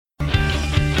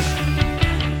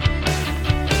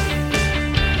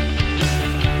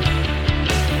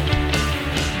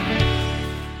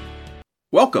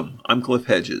Welcome, I'm Cliff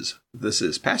Hedges. This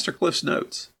is Pastor Cliff's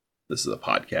Notes. This is a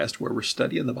podcast where we're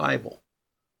studying the Bible.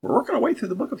 We're working our way through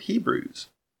the book of Hebrews.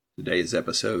 Today is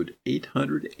episode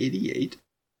 888,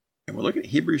 and we're looking at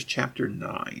Hebrews chapter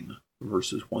 9,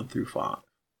 verses 1 through 5.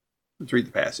 Let's read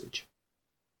the passage.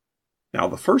 Now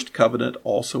the first covenant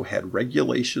also had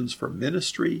regulations for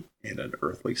ministry and an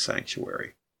earthly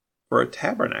sanctuary. For a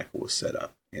tabernacle was set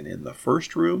up, and in the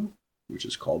first room, which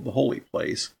is called the holy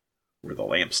place, were the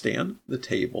lampstand, the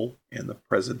table, and the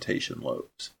presentation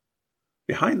loaves.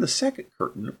 Behind the second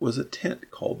curtain was a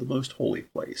tent called the most holy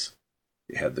place.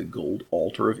 It had the gold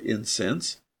altar of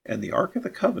incense, and the ark of the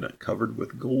covenant covered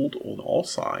with gold on all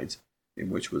sides,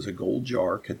 in which was a gold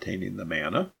jar containing the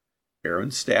manna,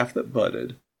 Aaron's staff that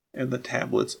budded, and the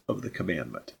tablets of the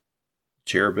commandment. The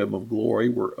cherubim of glory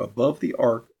were above the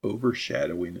ark,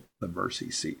 overshadowing the mercy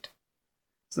seat.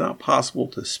 It's not possible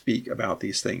to speak about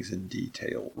these things in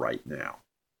detail right now.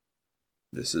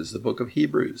 This is the book of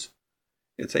Hebrews.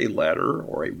 It's a letter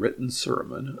or a written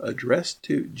sermon addressed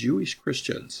to Jewish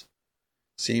Christians.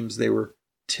 Seems they were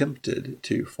tempted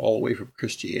to fall away from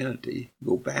Christianity,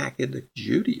 go back into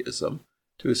Judaism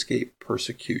to escape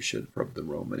persecution from the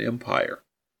Roman Empire.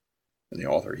 And the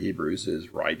author of Hebrews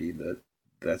is writing that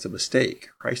that's a mistake.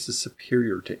 Christ is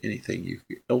superior to anything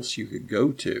else you could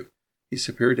go to. He's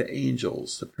superior to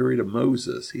angels, superior to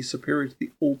Moses. He's superior to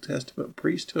the Old Testament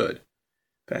priesthood.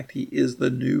 In fact, he is the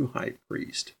new high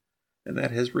priest, and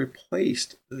that has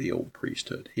replaced the old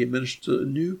priesthood. He administers a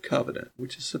new covenant,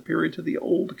 which is superior to the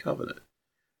old covenant,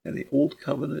 and the old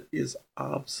covenant is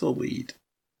obsolete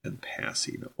and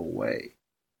passing away.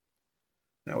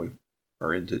 Now we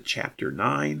are into chapter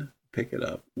 9. Pick it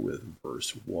up with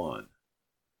verse 1.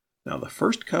 Now the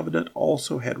first covenant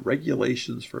also had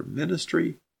regulations for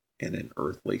ministry and an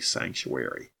earthly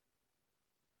sanctuary.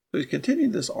 So he's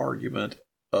continuing this argument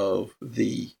of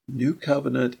the new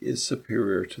covenant is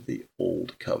superior to the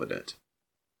old covenant.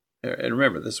 And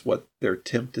remember, this is what they're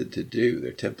tempted to do.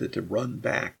 They're tempted to run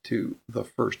back to the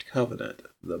first covenant,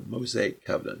 the Mosaic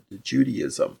covenant, to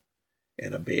Judaism,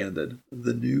 and abandon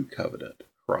the new covenant,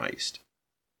 Christ.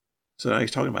 So now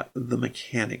he's talking about the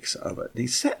mechanics of it. And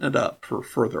he's setting it up for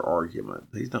further argument.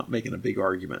 He's not making a big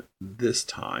argument this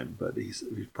time, but he's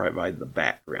providing the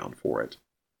background for it.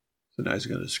 So now he's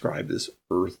going to describe this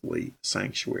earthly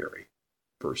sanctuary.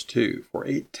 Verse 2, for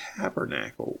a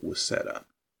tabernacle was set up.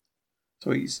 So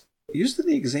he's using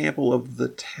the example of the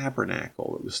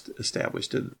tabernacle that was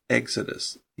established in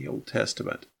Exodus, the Old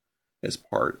Testament, as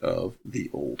part of the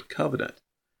Old Covenant.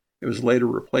 It was later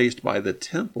replaced by the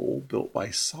temple built by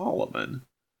Solomon,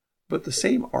 but the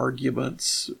same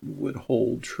arguments would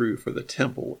hold true for the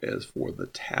temple as for the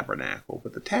tabernacle.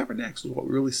 But the tabernacle is what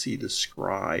we really see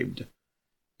described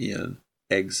in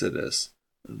Exodus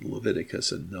and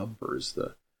Leviticus and Numbers,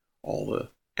 all the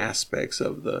aspects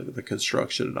of the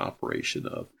construction and operation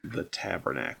of the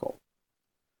tabernacle.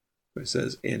 It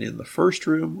says, and in the first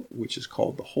room, which is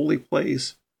called the holy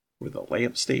place, were the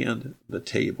lampstand, the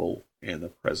table, and the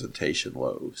presentation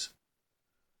loaves.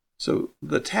 So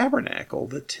the tabernacle,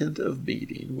 the tent of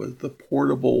meeting, was the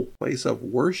portable place of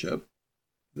worship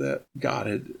that God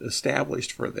had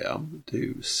established for them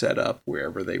to set up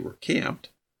wherever they were camped.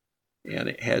 And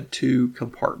it had two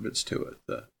compartments to it.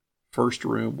 The first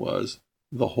room was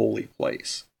the holy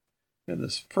place. And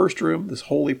this first room, this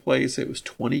holy place, it was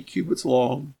 20 cubits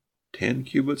long, 10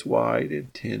 cubits wide,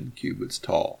 and 10 cubits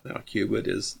tall. Now, a cubit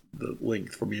is the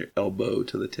length from your elbow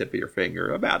to the tip of your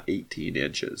finger, about 18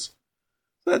 inches.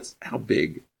 So that's how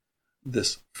big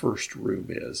this first room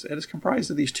is. And it's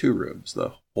comprised of these two rooms,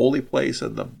 the holy place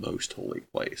and the most holy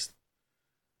place.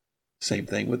 Same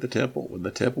thing with the temple. When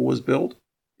the temple was built,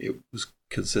 it was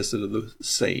consisted of the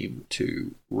same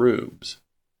two rooms.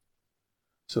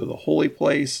 So the holy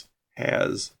place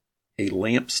has a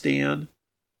lampstand,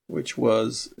 which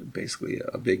was basically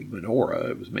a big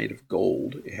menorah. It was made of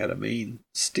gold. It had a main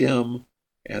stem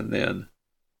and then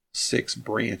 6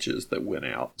 branches that went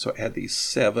out. So it had these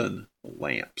 7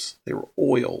 lamps. They were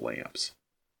oil lamps.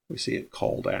 We see it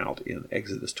called out in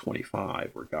Exodus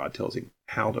 25, where God tells him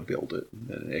how to build it. And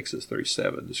then in Exodus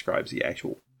 37 describes the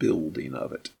actual building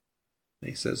of it. And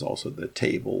he says also the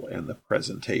table and the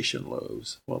presentation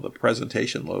loaves. Well, the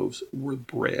presentation loaves were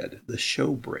bread, the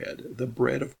show bread, the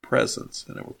bread of presence,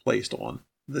 and they were placed on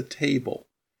the table.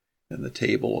 And the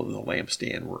table and the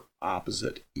lampstand were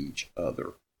opposite each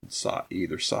other,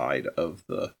 either side of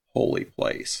the holy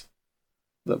place.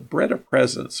 The bread of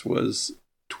presence was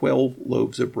 12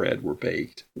 loaves of bread were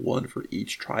baked, one for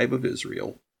each tribe of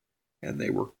Israel, and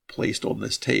they were placed on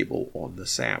this table on the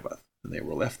Sabbath, and they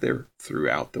were left there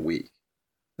throughout the week.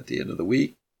 At the end of the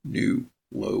week, new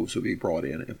loaves would be brought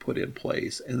in and put in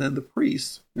place, and then the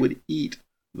priests would eat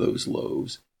those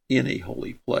loaves in a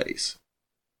holy place.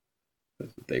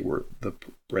 They were the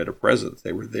bread of presence.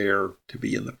 They were there to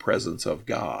be in the presence of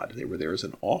God. They were there as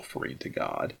an offering to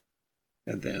God.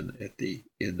 And then at the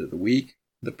end of the week,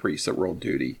 the priests that were on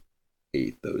duty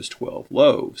ate those 12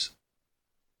 loaves.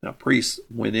 Now, priests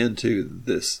went into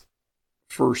this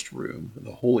first room,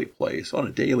 the holy place, on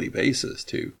a daily basis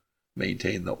to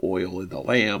maintain the oil in the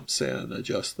lamps and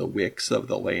adjust the wicks of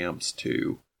the lamps,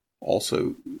 to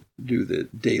also do the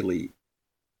daily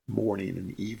morning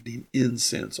and evening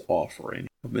incense offering.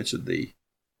 I'll mention the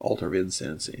altar of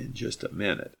incense in just a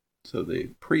minute. So the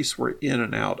priests were in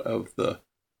and out of the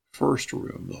first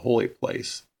room, the holy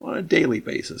place, on a daily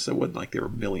basis. It wasn't like they were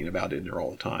milling about in there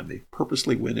all the time. They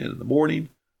purposely went in the morning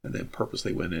and then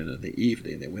purposely went in the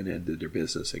evening. They went in, did their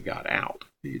business, and got out.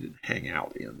 You didn't hang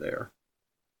out in there.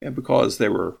 And because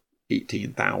there were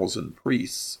 18,000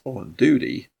 priests on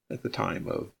duty at the time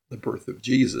of the birth of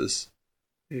Jesus,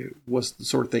 it was the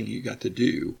sort of thing you got to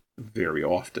do very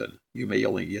often. You may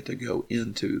only get to go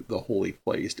into the holy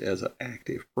place as an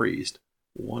active priest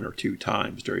 1 or 2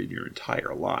 times during your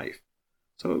entire life.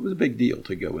 So it was a big deal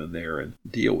to go in there and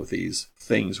deal with these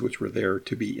things which were there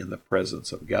to be in the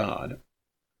presence of God.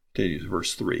 Continues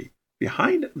verse 3.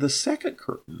 Behind the second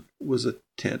curtain was a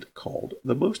tent called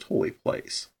the Most Holy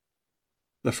Place.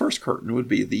 The first curtain would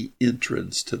be the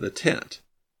entrance to the tent.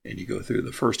 And you go through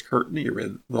the first curtain, you're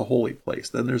in the holy place.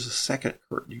 Then there's a second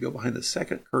curtain. You go behind the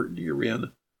second curtain, you're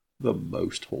in the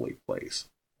Most Holy Place,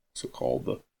 also called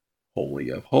the Holy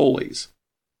of Holies.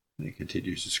 And he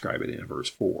continues to describe it in verse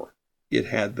 4. It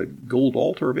had the gold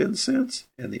altar of incense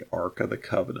and the Ark of the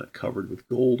Covenant covered with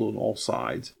gold on all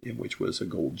sides, in which was a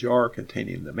gold jar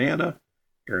containing the manna,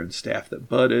 Aaron's staff that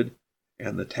budded,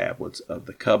 and the tablets of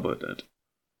the covenant.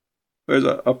 There's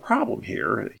a problem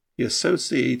here. He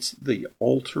associates the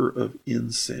altar of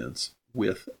incense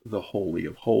with the Holy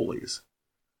of Holies.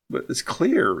 But it's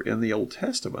clear in the Old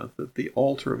Testament that the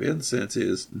altar of incense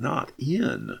is not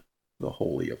in the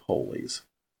Holy of Holies.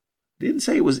 He didn't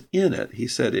say it was in it. He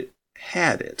said it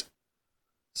had it.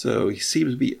 So he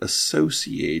seems to be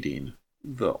associating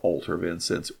the altar of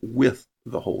incense with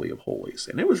the Holy of Holies.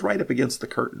 And it was right up against the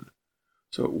curtain.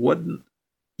 So it wasn't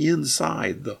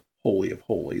inside the Holy of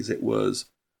Holies. It was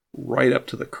right up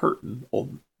to the curtain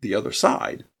on the other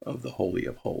side of the Holy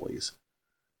of Holies.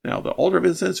 Now, the altar of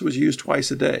incense was used twice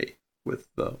a day with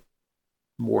the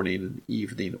morning and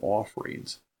evening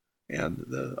offerings. And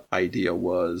the idea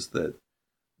was that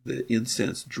the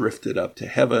incense drifted up to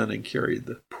heaven and carried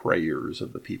the prayers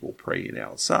of the people praying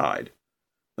outside.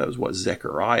 That was what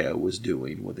Zechariah was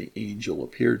doing when the angel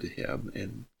appeared to him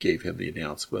and gave him the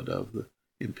announcement of the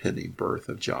impending birth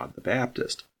of John the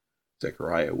Baptist.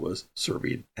 Zechariah was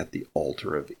serving at the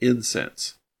altar of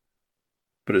incense.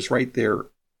 But it's right there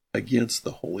against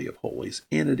the Holy of Holies,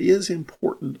 and it is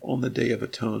important on the Day of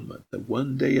Atonement, the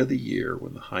one day of the year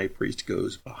when the high priest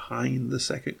goes behind the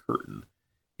second curtain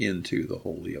into the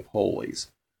Holy of Holies.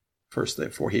 First,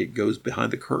 before he goes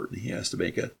behind the curtain, he has to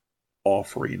make an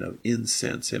offering of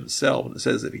incense himself, and it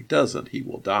says if he doesn't, he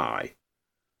will die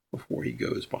before he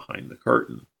goes behind the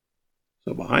curtain.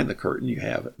 So behind the curtain, you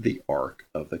have the Ark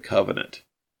of the Covenant.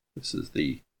 This is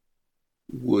the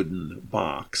wooden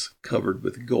box covered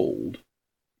with gold,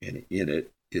 and in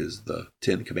it is the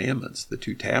 10 Commandments, the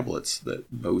 2 tablets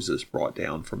that Moses brought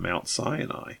down from Mount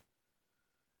Sinai.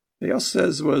 He also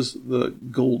says was the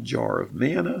gold jar of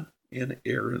manna and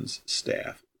Aaron's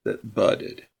staff that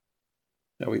budded.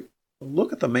 Now we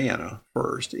look at the manna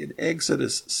first. In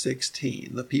Exodus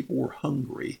 16, the people were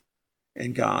hungry,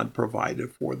 and God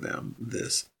provided for them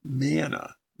this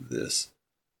manna, this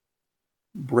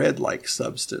bread-like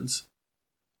substance.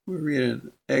 We read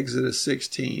in Exodus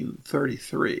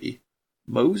 16:33,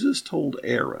 Moses told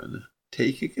Aaron,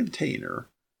 take a container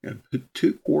and put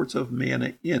 2 quarts of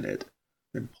manna in it,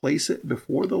 and place it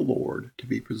before the Lord to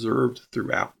be preserved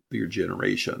throughout your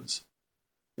generations.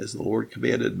 As the Lord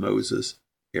commanded Moses,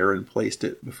 Aaron placed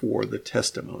it before the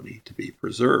testimony to be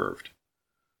preserved.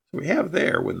 So we have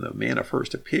there, when the manna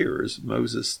first appears,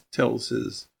 Moses tells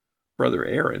his brother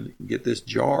Aaron, get this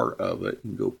jar of it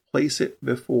and go place it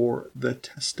before the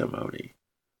testimony.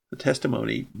 The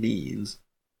testimony means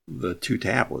the 2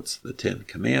 tablets, the 10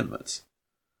 Commandments.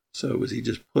 So was he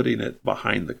just putting it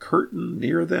behind the curtain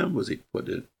near them? Was he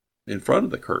putting it in front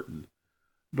of the curtain?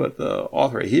 But the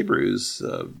author of Hebrews,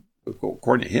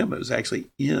 according to him, it was actually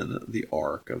in the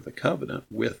Ark of the Covenant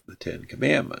with the 10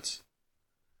 Commandments.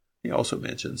 He also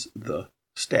mentions the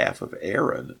staff of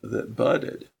Aaron that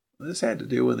budded. This had to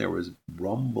do when there was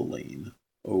rumbling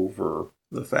over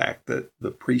the fact that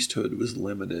the priesthood was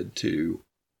limited to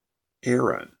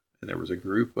Aaron. And there was a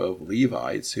group of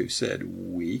Levites who said,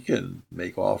 we can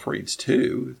make offerings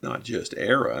too, not just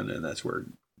Aaron. And that's where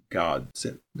God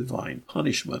sent divine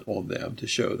punishment on them to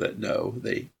show that no,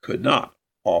 they could not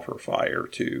offer fire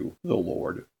to the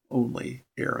Lord. Only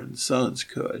Aaron's sons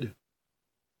could.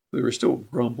 There was still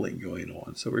grumbling going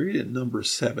on. So we read in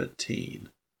Numbers 17.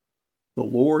 The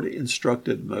Lord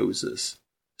instructed Moses,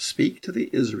 speak to the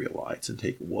Israelites and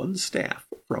take one staff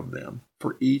from them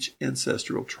for each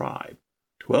ancestral tribe,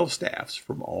 12 staffs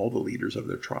from all the leaders of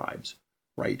their tribes.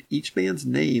 Write each man's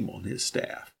name on his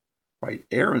staff. Write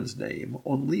Aaron's name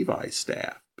on Levi's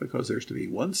staff, because there's to be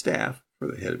one staff for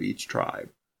the head of each tribe.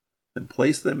 And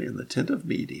place them in the tent of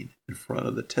meeting in front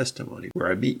of the testimony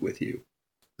where I meet with you.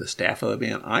 The staff of the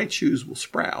man I choose will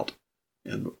sprout,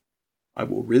 and I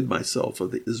will rid myself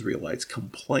of the Israelites'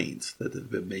 complaints that they've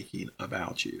been making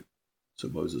about you. So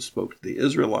Moses spoke to the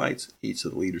Israelites. Each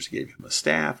of the leaders gave him a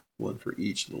staff, one for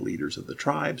each of the leaders of the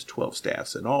tribes, 12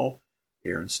 staffs in all.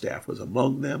 Aaron's staff was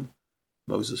among them.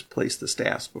 Moses placed the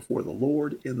staffs before the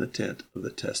Lord in the tent of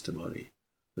the testimony.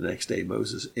 The next day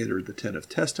Moses entered the tent of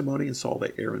testimony and saw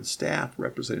that Aaron's staff,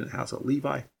 representing the house of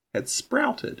Levi, had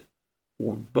sprouted,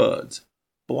 formed buds,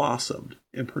 blossomed,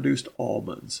 and produced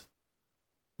almonds.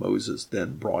 Moses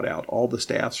then brought out all the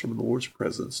staffs from the Lord's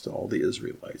presence to all the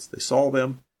Israelites. They saw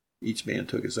them. Each man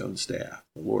took his own staff.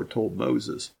 The Lord told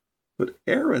Moses, put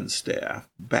Aaron's staff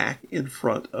back in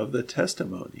front of the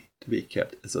testimony to be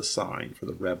kept as a sign for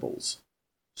the rebels,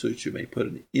 so that you may put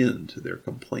an end to their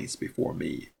complaints before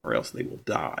me, or else they will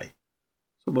die.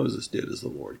 So Moses did as the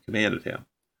Lord commanded him.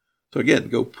 So again,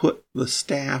 go put the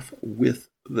staff with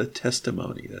the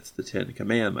testimony. That's the 10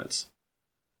 Commandments.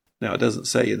 Now, it doesn't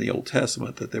say in the Old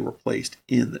Testament that they were placed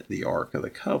in the Ark of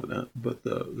the Covenant, but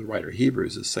the writer of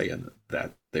Hebrews is saying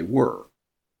that they were.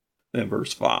 Then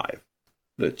verse 5,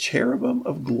 the cherubim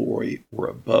of glory were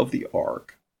above the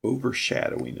ark,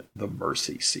 overshadowing the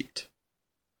mercy seat.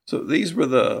 So these were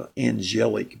the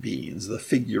angelic beings, the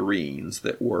figurines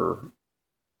that were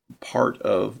part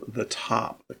of the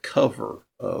top, the cover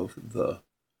of the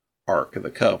Ark of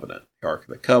the Covenant. The Ark of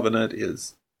the Covenant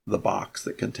is the box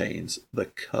that contains the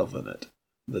covenant,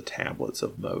 the tablets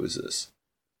of Moses.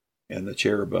 And the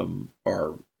cherubim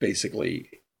are basically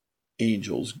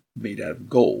angels made out of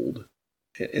gold.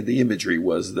 And the imagery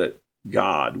was that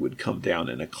God would come down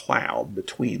in a cloud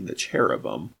between the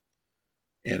cherubim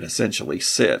and essentially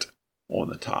sit on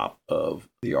the top of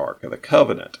the Ark of the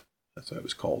Covenant. That's why it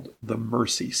was called the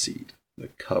mercy seat, the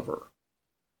cover.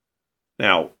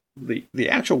 Now, the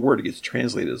actual word that gets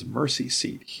translated as mercy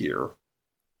seat here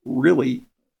really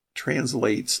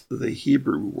translates the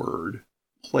Hebrew word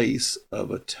place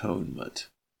of atonement.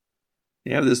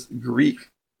 You have this Greek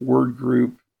word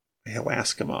group,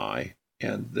 hilaskomai,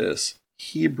 and this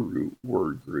Hebrew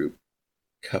word group,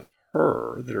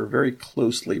 kapur, that are very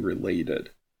closely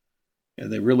related.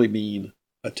 And they really mean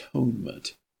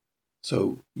atonement.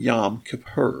 So Yom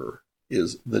Kippur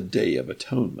is the Day of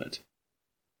Atonement.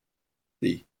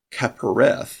 The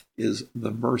Kapporeth is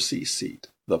the mercy seat,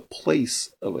 the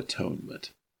place of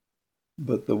atonement.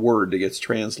 But the word that gets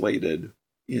translated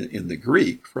in the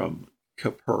Greek from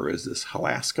Kippur is this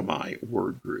hilaskomai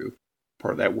word group.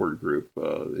 Part of that word group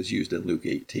is used in Luke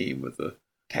 18 with the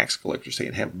tax collector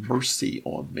saying, have mercy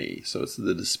on me. So it's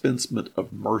the dispensement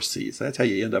of mercy. So that's how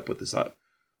you end up with this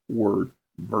word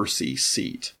mercy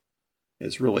seat.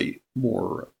 It's really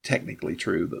more technically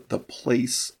true that the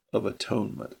place of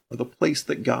atonement, or the place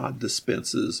that God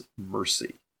dispenses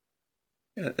mercy.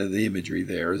 And the imagery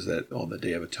there is that on the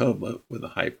Day of Atonement, when the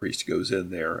high priest goes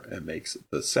in there and makes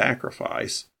the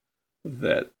sacrifice,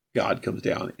 that God comes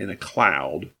down in a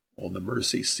cloud on the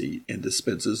mercy seat and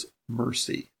dispenses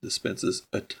mercy, dispenses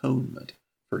atonement,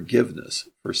 forgiveness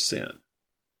for sin.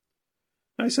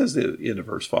 Now he says at the end of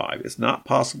verse 5, it's not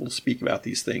possible to speak about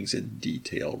these things in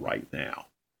detail right now.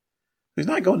 He's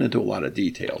not going into a lot of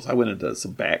details. I went into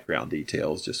some background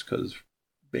details just because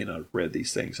I may not have read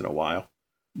these things in a while.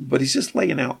 But he's just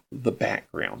laying out the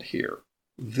background here.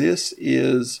 This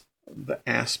is the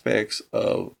aspects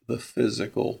of the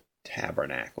physical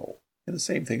tabernacle. And the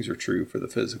same things are true for the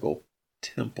physical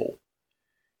temple.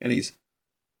 And he's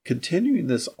continuing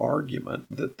this argument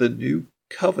that the new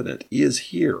covenant is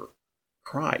here.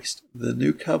 Christ, the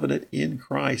new covenant in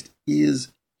Christ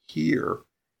is here.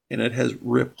 And it has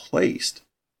replaced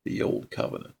the old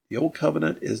covenant. The old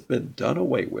covenant has been done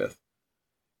away with.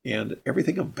 And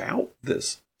everything about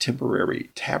this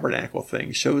temporary tabernacle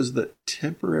thing shows the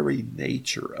temporary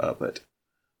nature of it,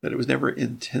 that it was never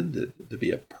intended to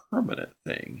be a permanent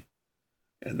thing,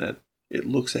 and that it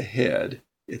looks ahead.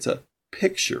 It's a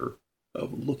picture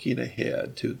of looking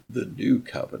ahead to the new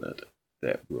covenant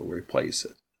that will replace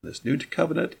it. This new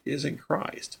covenant is in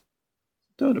Christ.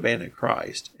 Don't abandon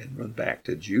Christ and run back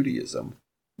to Judaism,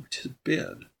 which has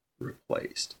been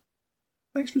replaced.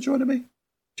 Thanks for joining me.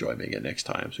 Join me again next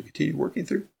time as we continue working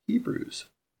through Hebrews.